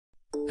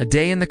A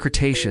day in the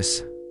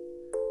Cretaceous.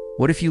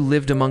 What if you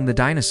lived among the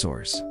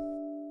dinosaurs?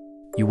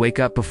 You wake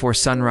up before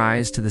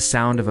sunrise to the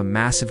sound of a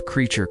massive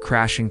creature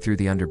crashing through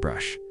the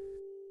underbrush.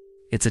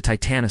 It's a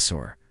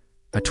titanosaur,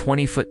 a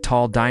 20-foot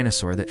tall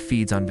dinosaur that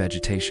feeds on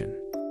vegetation.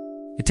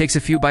 It takes a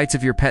few bites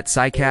of your pet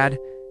cycad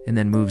and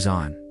then moves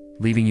on,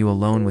 leaving you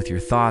alone with your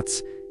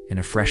thoughts in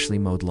a freshly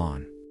mowed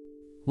lawn.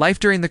 Life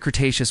during the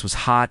Cretaceous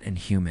was hot and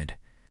humid.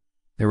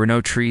 There were no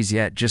trees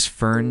yet, just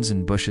ferns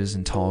and bushes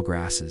and tall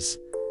grasses.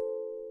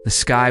 The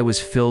sky was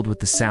filled with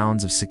the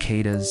sounds of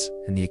cicadas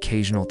and the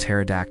occasional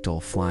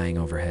pterodactyl flying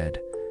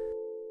overhead.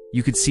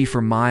 You could see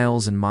for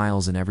miles and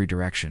miles in every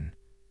direction.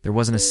 There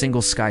wasn't a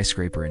single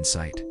skyscraper in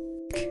sight.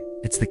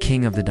 It's the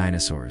king of the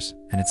dinosaurs,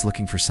 and it's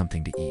looking for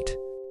something to eat.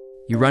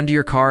 You run to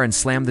your car and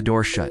slam the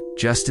door shut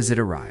just as it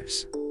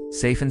arrives.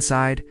 Safe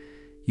inside,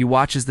 you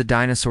watch as the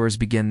dinosaurs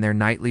begin their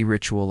nightly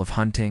ritual of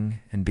hunting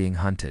and being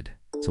hunted.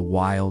 It's a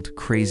wild,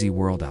 crazy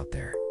world out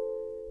there.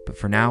 But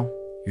for now,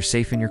 you're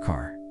safe in your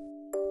car.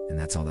 And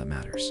that's all that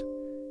matters.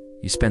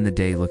 You spend the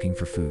day looking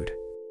for food.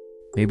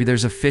 Maybe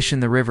there's a fish in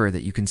the river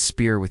that you can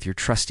spear with your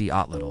trusty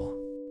otlittle.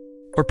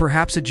 Or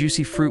perhaps a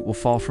juicy fruit will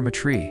fall from a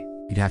tree.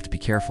 You'd have to be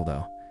careful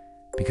though,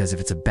 because if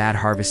it's a bad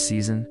harvest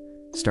season,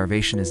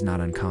 starvation is not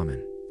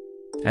uncommon.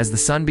 As the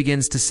sun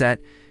begins to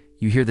set,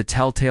 you hear the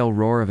telltale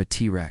roar of a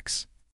T-Rex.